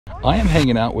I am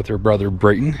hanging out with her brother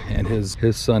Brayton and his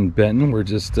son Benton. We're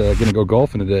just gonna go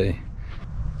golfing today.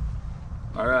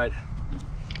 All right,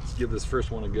 let's give this first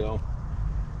one a go.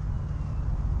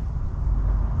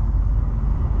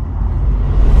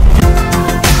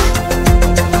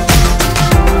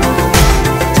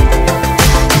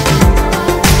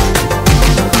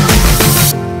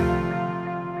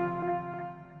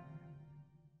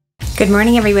 Good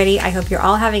morning, everybody. I hope you're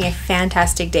all having a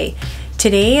fantastic day.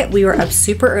 Today, we were up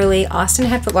super early. Austin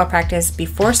had football practice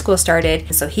before school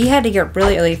started, so he had to get up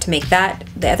really early to make that.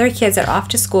 The other kids are off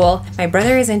to school. My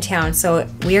brother is in town, so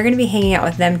we are going to be hanging out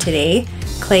with them today.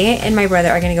 Clay and my brother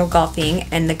are going to go golfing,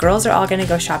 and the girls are all going to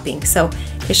go shopping. So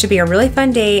it should be a really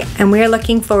fun day, and we are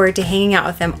looking forward to hanging out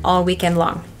with them all weekend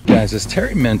long. Guys, as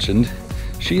Terry mentioned,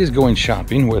 she is going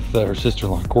shopping with her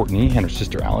sister-in-law Courtney and her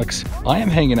sister Alex. I am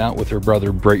hanging out with her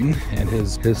brother Brayton and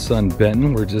his son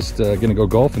Benton. We're just gonna go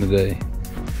golfing today.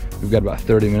 We've got about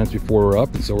 30 minutes before we're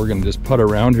up, and so we're gonna just putt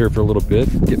around here for a little bit,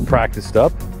 get practiced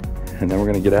up, and then we're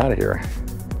gonna get out of here.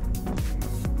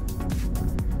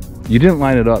 You didn't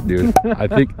line it up, dude. I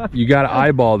think you gotta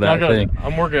eyeball that thing.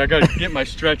 I'm working, I gotta get my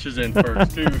stretches in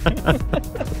first too.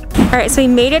 All right, so we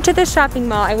made it to the shopping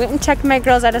mall. I went and checked my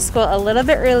girls out of school a little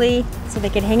bit early so they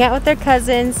could hang out with their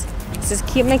cousins. This is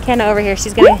cute McKenna over here.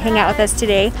 She's gonna hang out with us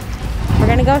today. We're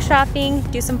gonna go shopping,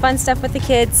 do some fun stuff with the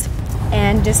kids,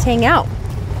 and just hang out.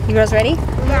 You girls ready?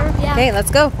 Yeah. Okay, let's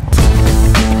go.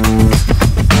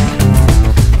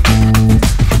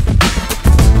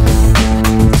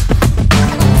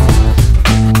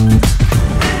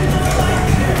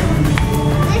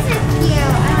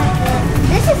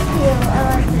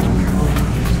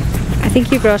 I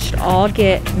think you girls should all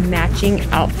get matching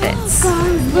outfits.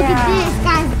 Guys, look at this.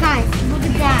 Guys, look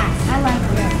at that. I like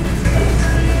this.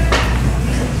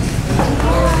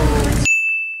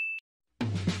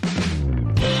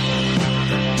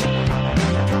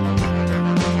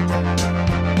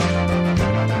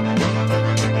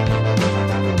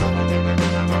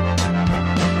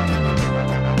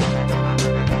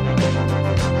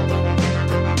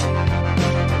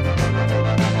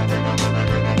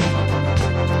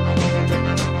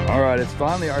 It's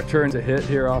finally our turn to hit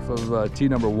here off of tee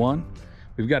number 1.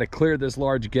 We've got to clear this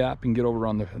large gap and get over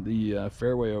on the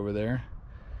fairway over there.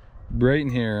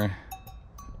 Brayton here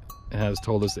has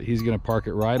told us that he's going to park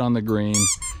it right on the green,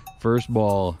 first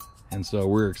ball, and so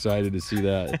we're excited to see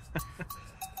that.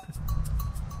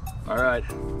 All right,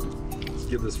 let's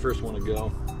give this first one a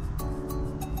go.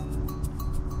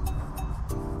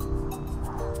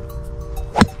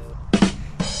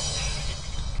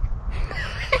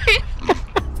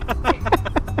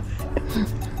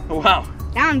 Wow.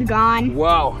 That one's gone.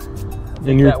 Wow. I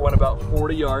think that went about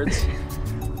 40 yards.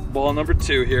 Ball number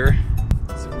 2 here.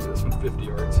 Let's see if we do this one 50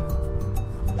 yards.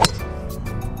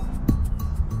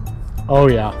 Oh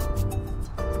yeah.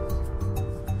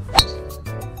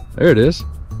 There it is.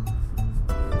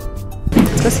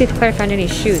 Let's go see if Claire found any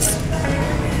shoes.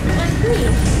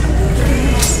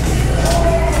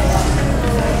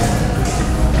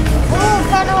 Oh,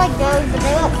 kind of like those, but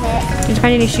they won't fit. Did you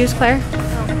find any shoes, Claire?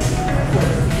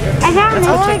 I found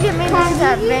I want to get maybe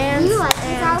that Vans. You like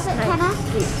these outfit, Kenna?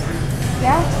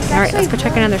 Yeah. All right, let's go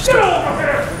check another store.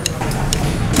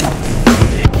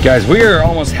 Guys, we are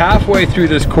almost halfway through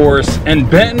this course, and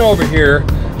Benton over here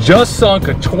just sunk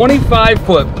a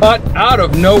 25-foot putt out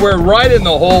of nowhere right in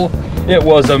the hole. It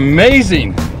was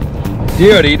amazing.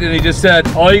 Dude, he just said,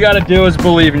 all you got to do is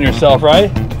believe in yourself,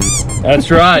 right? That's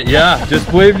right, yeah.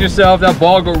 Just believe in yourself. That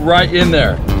ball go right in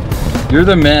there. You're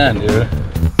the man, dude.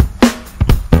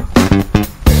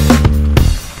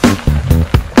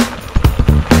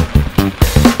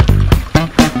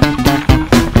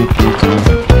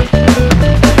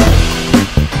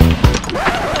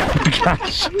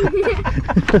 Gosh. you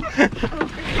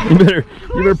better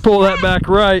pull that back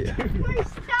right.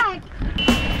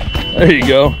 There you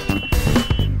go.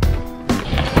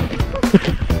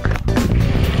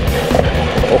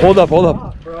 Oh, hold up. Hold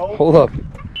up.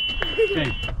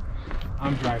 Okay,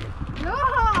 I'm driving. No!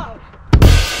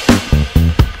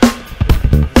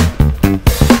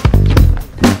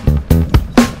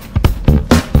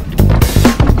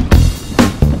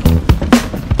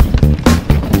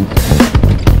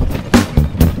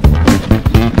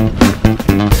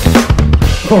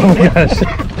 Oh my gosh.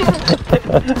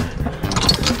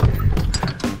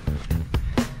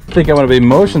 I think I'm gonna be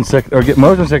motion sick or get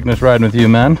motion sickness riding with you,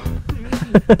 man.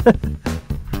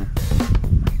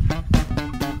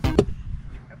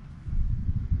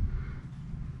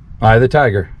 Eye of the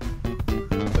tiger.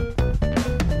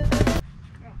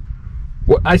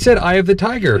 What? I said eye of the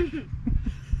tiger.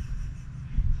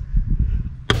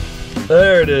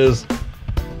 There it is.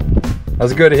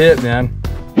 was a good hit, man.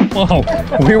 Whoa,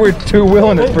 we were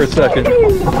two-wheeling it for a second.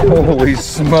 Holy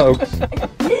smokes.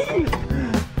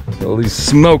 Holy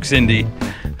smokes, Indy.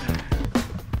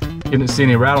 You didn't see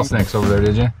any rattlesnakes over there,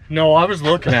 did you? No, I was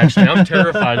looking actually. I'm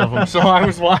terrified of them, so I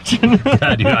was watching.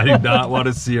 Yeah, dude, I do not want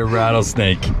to see a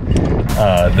rattlesnake.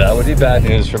 That would be bad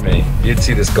news for me. You'd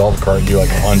see this golf cart do like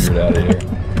 100 out of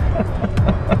here.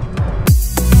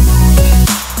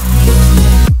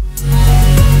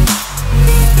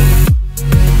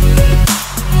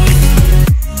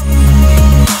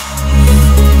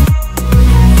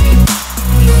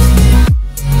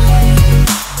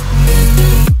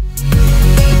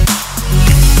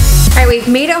 We've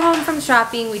made it home from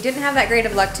shopping. We didn't have that great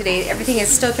of luck today. Everything is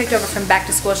still picked over from back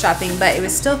to school shopping, but it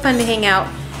was still fun to hang out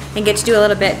and get to do a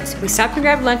little bit. We stopped and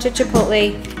grabbed lunch at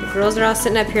Chipotle. The girls are all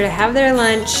sitting up here to have their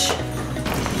lunch.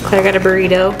 Claire got a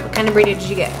burrito. What kind of burrito did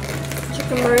you get?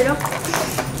 Chicken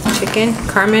burrito. Chicken.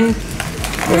 Carmen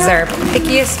is our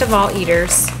pickiest of all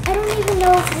eaters. I don't even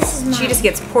know if this is mine. She just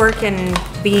gets pork and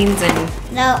beans and...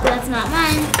 No, that's not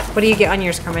mine. What do you get on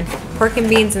yours, Carmen? Pork and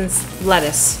beans and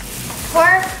lettuce.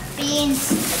 Pork,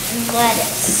 beans, and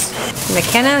lettuce.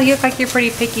 McKenna, you look like you're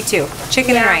pretty picky too.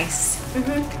 Chicken and rice.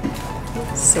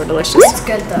 So delicious. It's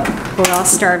good though. We're all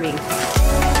starving.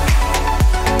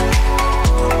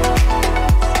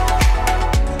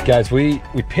 Guys, we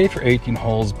paid for 18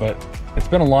 holes, but it's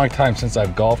been a long time since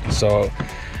I've golfed, so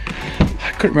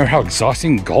I couldn't remember how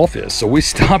exhausting golf is. So we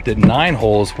stopped at 9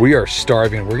 holes. We are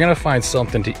starving. We're gonna find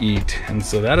something to eat, and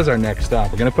so that is our next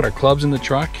stop. We're gonna put our clubs in the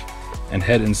truck and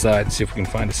head inside and see if we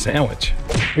can find a sandwich.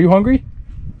 Are you hungry?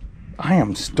 I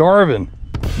am starving.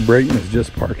 Brayton is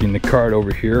just parking the cart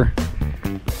over here.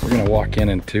 We're gonna walk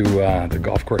into the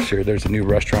golf course here. There's a new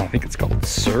restaurant, I think it's called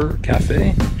Sir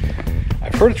Cafe.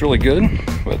 I've heard it's really good,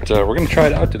 but we're gonna try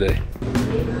it out today.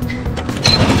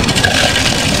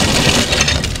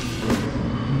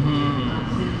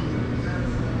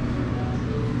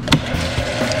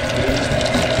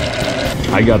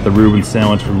 I got the Reuben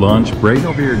sandwich for lunch. Brayden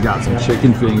over here got some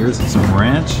chicken fingers and some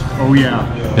ranch. Oh yeah.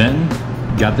 Ben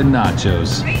got the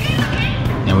nachos.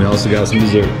 And we also got some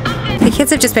dessert. The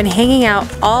kids have just been hanging out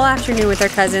all afternoon with their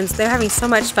cousins. They're having so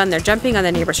much fun. They're jumping on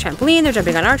the neighbor's trampoline, they're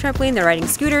jumping on our trampoline, they're riding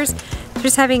scooters. They're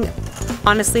just having,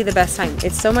 honestly, the best time.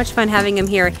 It's so much fun having them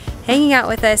here, hanging out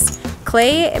with us.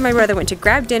 Clay and my brother went to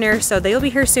grab dinner, so they'll be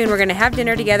here soon. We're gonna have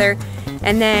dinner together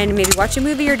and then maybe watch a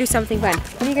movie or do something fun.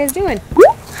 What are you guys doing?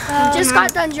 Just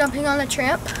got done jumping on the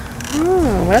tramp.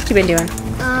 Oh, what else you been doing?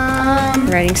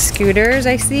 Riding scooters,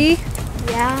 I see.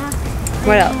 Yeah.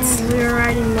 What And else? we were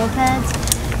riding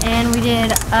mopeds, and we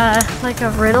did like a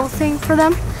riddle thing for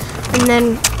them. And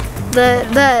then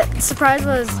the surprise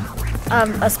was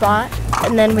a spa,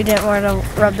 and then we didn't want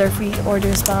to rub their feet or do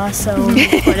a spa, so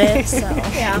we put it. So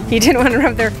yeah. You didn't want to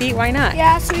rub their feet, why not?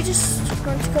 Yeah, so we just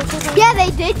went to go check out. Yeah,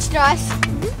 they ditched us.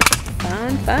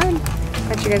 Fun, fun.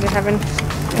 Bet you guys are having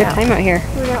a good time out here.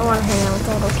 We didn't want to hang out with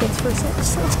the little kids for a sec,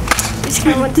 so we just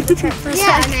kind of went to the tramp for a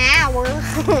Yeah, sec. an hour.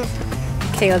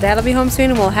 Okay, well, Dad will be home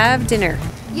soon and we'll have dinner.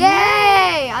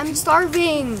 Yay! I'm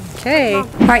starving. Okay. All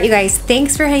right, you guys,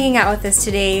 thanks for hanging out with us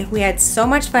today. We had so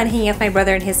much fun hanging out with my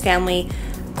brother and his family.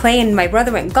 Clay and my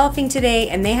brother went golfing today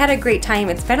and they had a great time.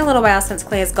 It's been a little while since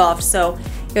Clay has golfed, so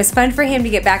it was fun for him to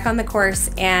get back on the course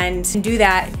and do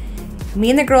that. Me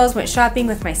and the girls went shopping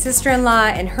with my sister-in-law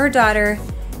and her daughter.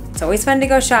 It's always fun to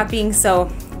go shopping,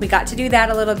 so we got to do that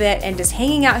a little bit and just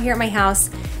hanging out here at my house.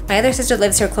 My other sister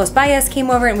lives here close by us, came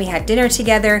over and we had dinner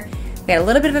together. We had a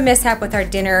little bit of a mishap with our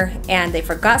dinner and they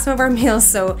forgot some of our meals,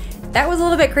 so that was a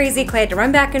little bit crazy. Clay had to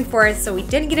run back and forth, so we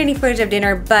didn't get any footage of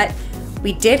dinner, but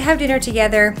we did have dinner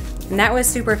together and that was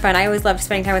super fun. I always love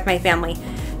spending time with my family.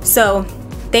 So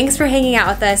thanks for hanging out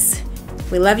with us.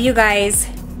 We love you guys.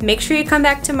 Make sure you come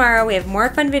back tomorrow. We have more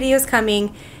fun videos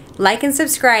coming. Like and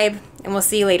subscribe, and we'll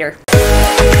see you later.